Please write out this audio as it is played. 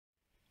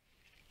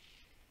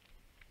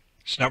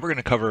So now we're going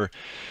to cover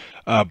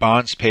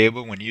bonds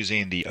payable when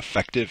using the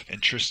effective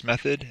interest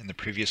method. In the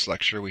previous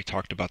lecture we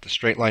talked about the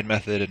straight line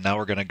method, and now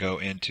we're going to go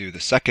into the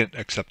second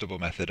acceptable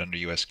method under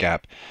US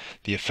GAAP,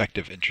 the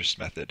effective interest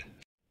method.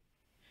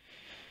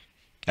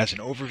 As an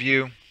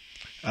overview,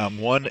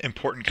 one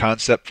important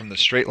concept from the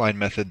straight line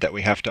method that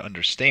we have to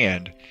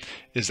understand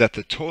is that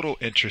the total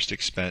interest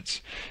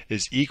expense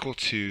is equal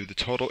to the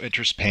total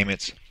interest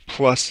payments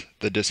plus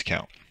the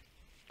discount.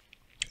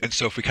 And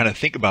so if we kind of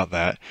think about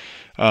that,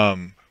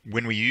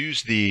 when we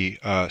use the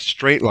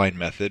straight line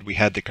method, we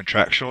had the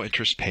contractual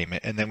interest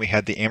payment, and then we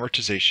had the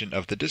amortization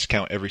of the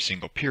discount every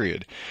single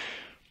period.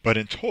 But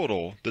in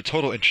total, the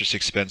total interest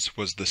expense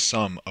was the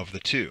sum of the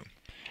two.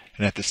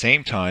 And at the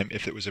same time,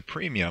 if it was a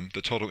premium,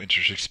 the total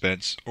interest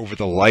expense over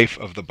the life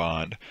of the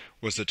bond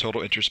was the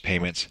total interest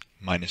payments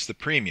minus the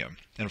premium.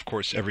 And of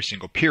course, every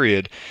single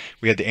period,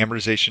 we had the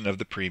amortization of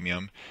the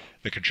premium,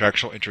 the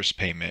contractual interest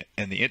payment,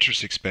 and the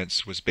interest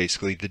expense was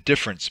basically the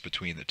difference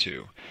between the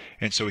two.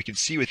 And so we can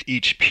see with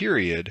each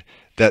period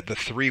that the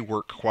three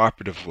work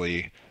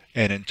cooperatively,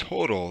 and in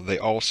total, they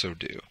also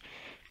do.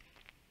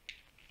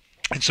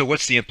 And so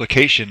what's the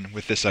implication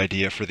with this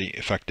idea for the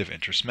effective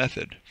interest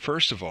method?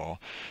 First of all,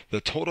 the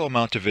total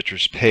amount of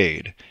interest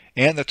paid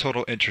and the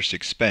total interest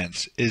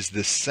expense is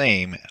the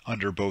same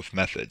under both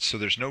methods. So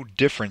there's no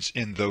difference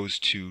in those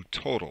two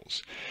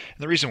totals.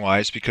 And the reason why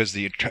is because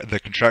the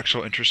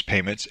contractual interest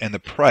payments and the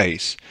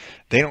price,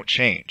 they don't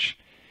change.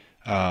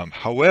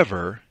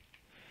 However,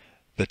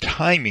 the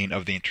timing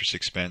of the interest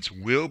expense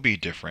will be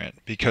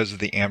different because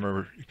the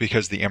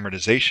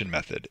amortization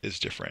method is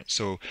different.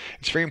 So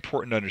it's very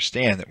important to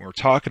understand that when we're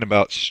talking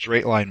about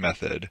straight line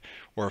method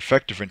or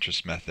effective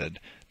interest method,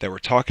 that we're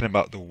talking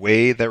about the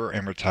way that we're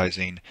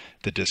amortizing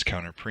the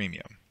discount or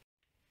premium.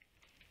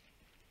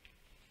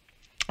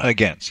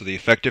 Again, so the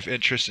effective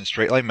interest and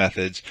straight line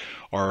methods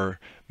are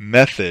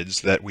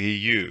methods that we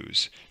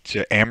use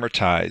to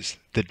amortize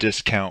the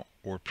discount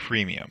or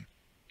premium.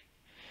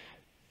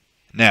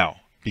 Now,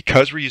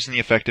 because we're using the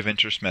effective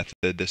interest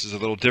method, this is a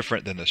little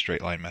different than the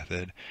straight line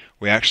method.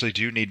 We actually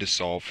do need to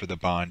solve for the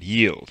bond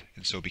yield.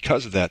 And so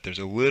because of that, there's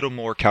a little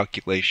more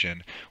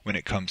calculation when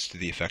it comes to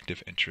the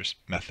effective interest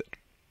method.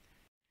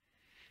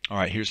 All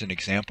right, here's an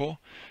example.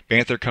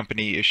 Banter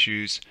Company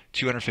issues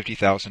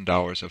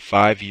 $250,000 of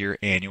 5-year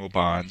annual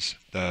bonds.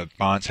 The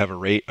bonds have a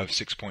rate of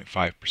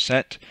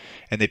 6.5%,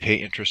 and they pay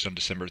interest on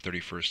December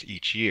 31st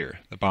each year.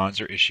 The bonds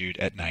are issued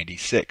at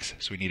 96,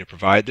 so we need to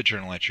provide the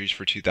journal entries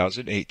for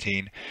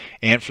 2018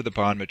 and for the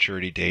bond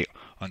maturity date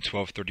on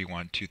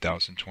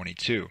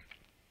 12/31/2022.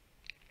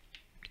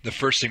 The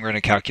first thing we're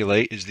going to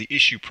calculate is the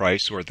issue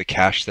price, or the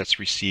cash that's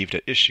received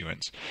at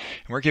issuance.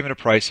 And we're given a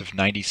price of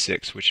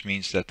 96, which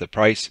means that the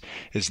price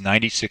is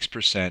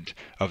 96%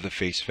 of the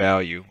face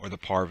value, or the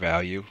par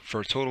value, for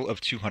a total of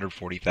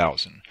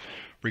 $240,000.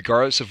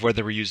 Regardless of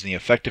whether we're using the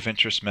effective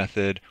interest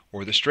method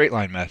or the straight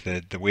line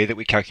method, the way that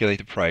we calculate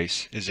the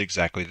price is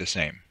exactly the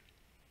same.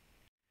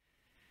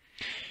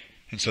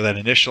 And so that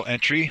initial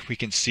entry, we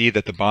can see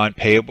that the bond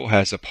payable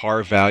has a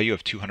par value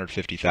of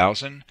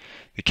 $250,000.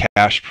 The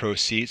cash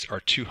proceeds are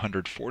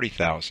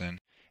 $240,000.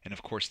 And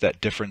of course, that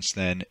difference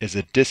then is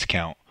a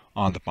discount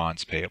on the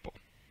bonds payable.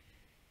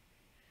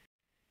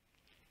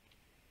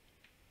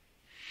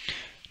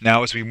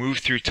 Now, as we move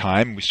through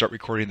time and we start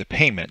recording the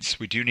payments,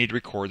 we do need to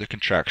record the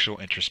contractual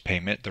interest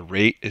payment. The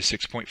rate is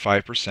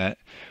 6.5%.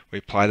 We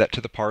apply that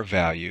to the par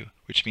value,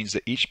 which means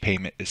that each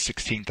payment is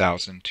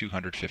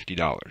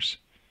 $16,250.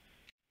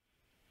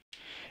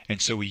 And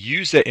so we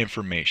use that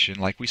information,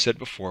 like we said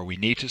before, we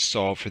need to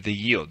solve for the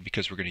yield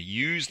because we're going to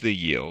use the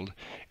yield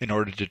in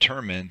order to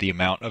determine the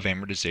amount of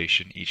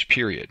amortization each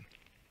period.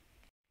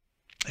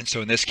 And so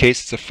in this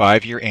case, it's a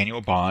 5-year annual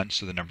bond,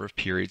 so the number of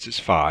periods is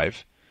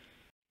 5.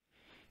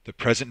 The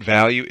present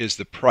value is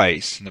the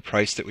price, and the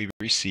price that we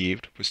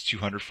received was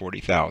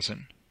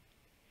 $240,000.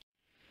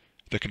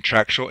 The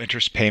contractual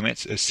interest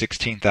payments is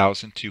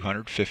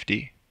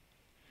 $16,250.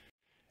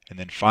 And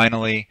then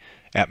finally,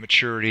 at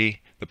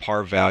maturity, the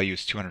par value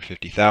is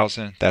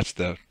 $250,000. That's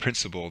the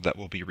principal that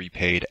will be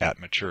repaid at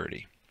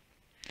maturity.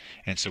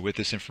 And so with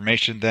this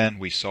information then,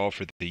 we solve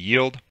for the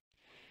yield,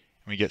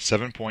 and we get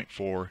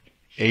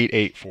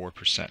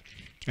 7.4884%.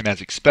 And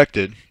as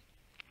expected,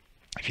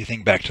 if you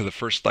think back to the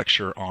first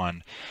lecture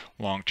on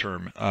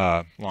long-term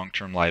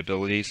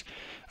liabilities,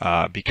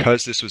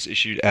 because this was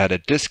issued at a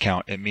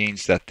discount, it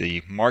means that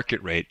the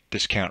market rate,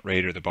 discount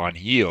rate, or the bond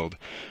yield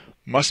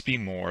must be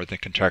more than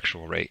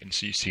contractual rate. And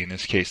so you see in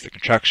this case the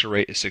contractual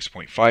rate is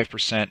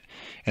 6.5%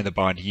 and the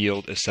bond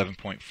yield is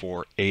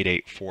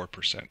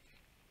 7.4884%.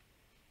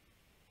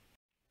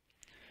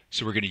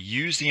 So we're going to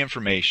use the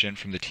information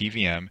from the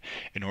TVM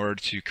in order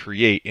to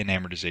create an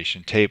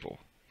amortization table.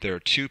 There are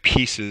two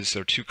pieces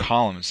or two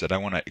columns that I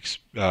want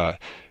to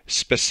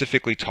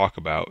specifically talk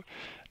about.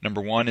 Number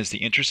one is the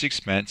interest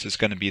expense is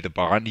going to be the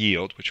bond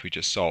yield, which we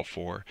just solved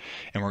for,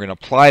 and we're going to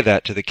apply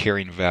that to the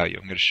carrying value.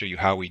 I'm going to show you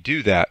how we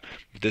do that,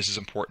 but this is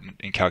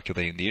important in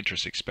calculating the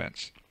interest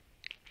expense.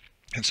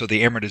 And so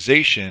the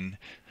amortization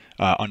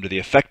under the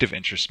effective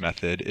interest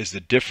method is the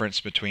difference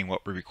between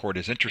what we record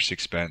as interest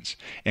expense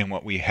and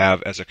what we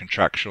have as a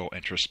contractual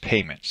interest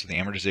payment. So the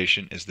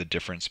amortization is the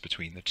difference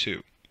between the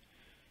two.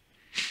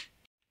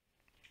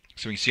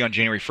 So we can see on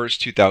January 1st,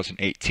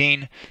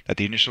 2018 that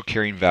the initial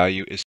carrying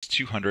value is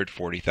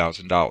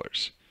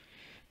 $240,000.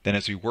 Then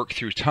as we work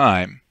through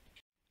time,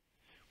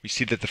 we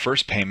see that the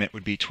first payment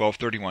would be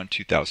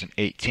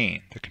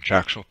 12/31/2018. The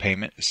contractual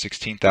payment is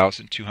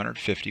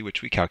 $16,250,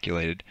 which we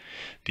calculated.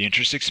 The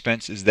interest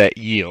expense is that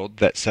yield,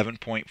 that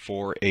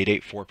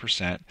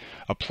 7.4884%,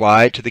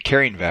 applied to the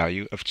carrying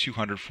value of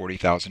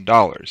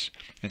 $240,000.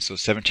 And so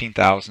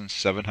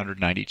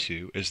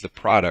 $17,792 is the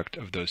product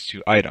of those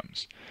two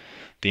items.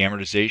 The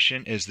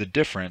amortization is the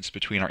difference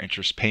between our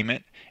interest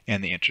payment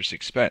and the interest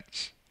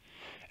expense.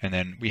 And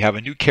then we have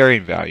a new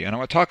carrying value. And I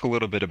want to talk a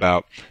little bit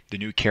about the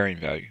new carrying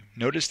value.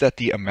 Notice that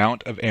the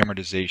amount of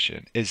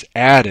amortization is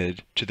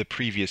added to the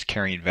previous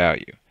carrying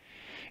value.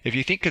 If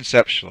you think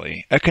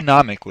conceptually,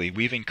 economically,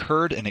 we've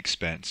incurred an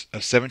expense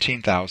of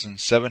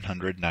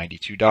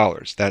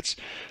 $17,792. That's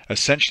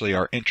essentially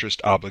our interest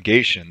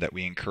obligation that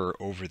we incur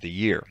over the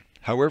year.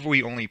 However,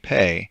 we only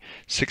pay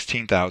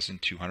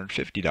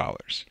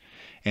 $16,250.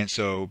 And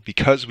so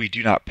because we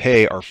do not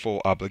pay our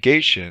full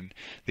obligation,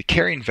 the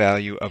carrying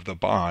value of the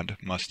bond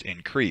must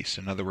increase.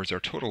 In other words, our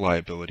total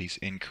liabilities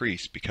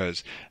increase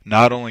because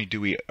not only do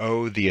we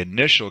owe the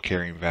initial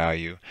carrying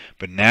value,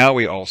 but now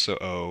we also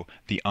owe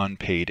the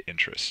unpaid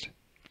interest.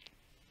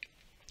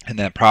 And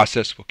that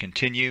process will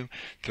continue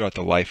throughout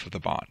the life of the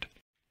bond.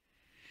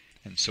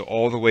 And so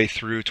all the way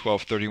through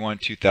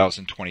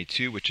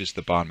 12/31/2022, which is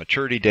the bond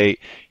maturity date,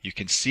 you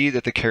can see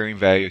that the carrying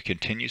value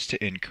continues to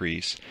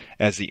increase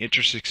as the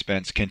interest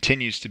expense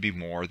continues to be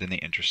more than the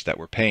interest that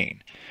we're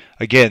paying.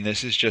 Again,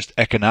 this is just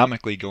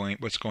economically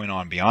what's going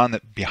on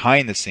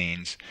behind the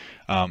scenes.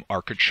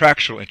 Our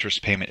contractual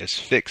interest payment is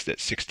fixed at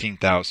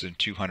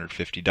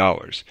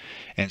 $16,250.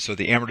 And so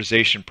the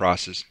amortization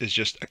process is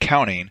just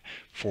accounting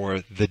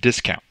for the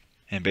discount.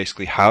 And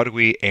basically, how do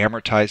we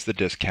amortize the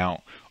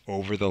discount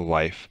over the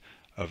life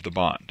of the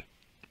bond?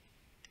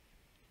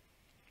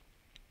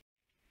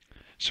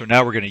 So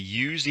now we're going to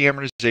use the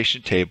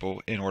amortization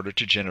table in order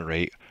to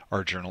generate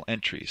our journal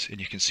entries. And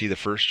you can see the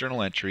first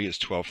journal entry is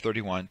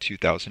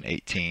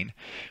 12/31/2018.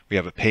 We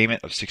have a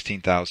payment of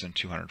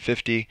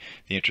 $16,250,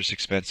 the interest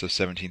expense of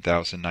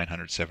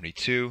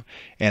 $17,972,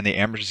 and the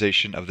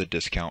amortization of the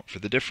discount for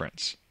the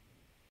difference.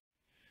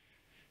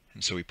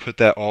 And so we put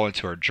that all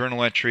into our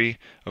journal entry.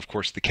 Of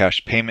course, the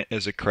cash payment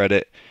is a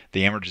credit,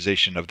 the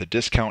amortization of the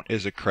discount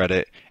is a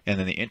credit, and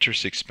then the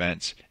interest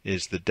expense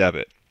is the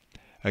debit.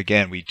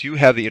 Again, we do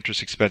have the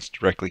interest expense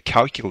directly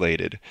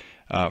calculated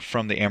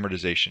from the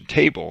amortization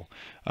table,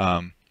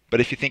 but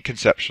if you think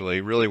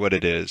conceptually, really what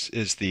it is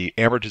the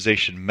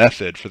amortization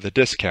method for the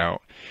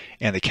discount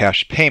and the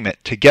cash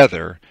payment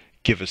together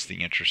give us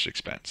the interest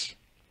expense.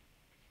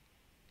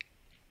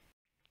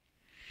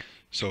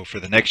 So for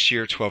the next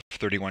year,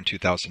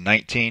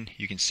 12/31/2019,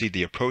 you can see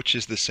the approach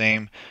is the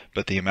same,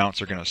 but the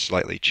amounts are going to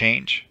slightly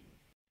change.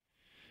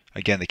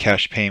 Again, the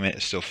cash payment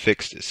is still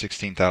fixed at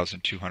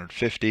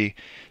 $16,250.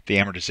 The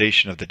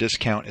amortization of the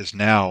discount is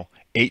now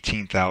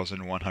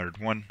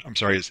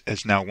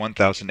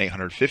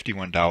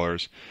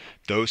 $1,851.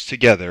 Those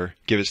together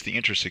give us the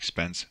interest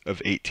expense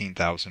of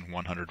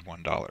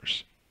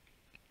 $18,101.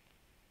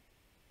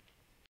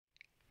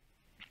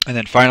 And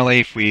then finally,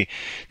 if we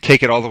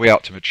take it all the way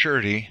out to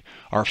maturity,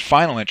 our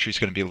final entry is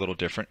going to be a little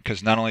different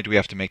because not only do we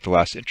have to make the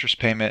last interest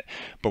payment,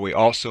 but we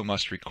also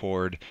must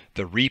record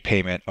the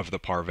repayment of the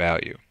par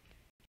value.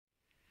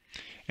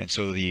 And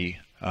so the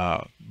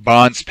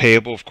bonds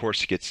payable, of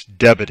course, gets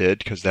debited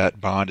because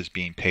that bond is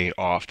being paid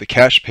off. The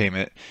cash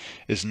payment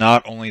is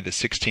not only the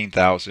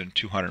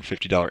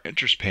 $16,250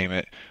 interest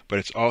payment, but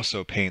it's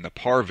also paying the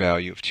par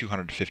value of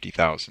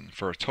 $250,000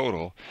 for a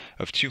total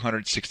of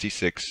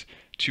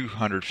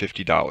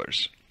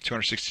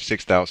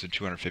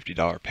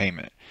 $266,250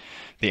 payment.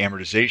 The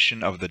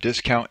amortization of the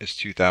discount is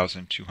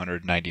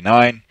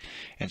 $2,299,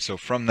 and so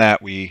from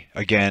that we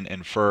again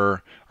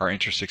infer our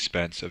interest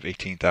expense of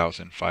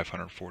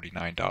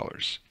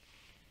 $18,549.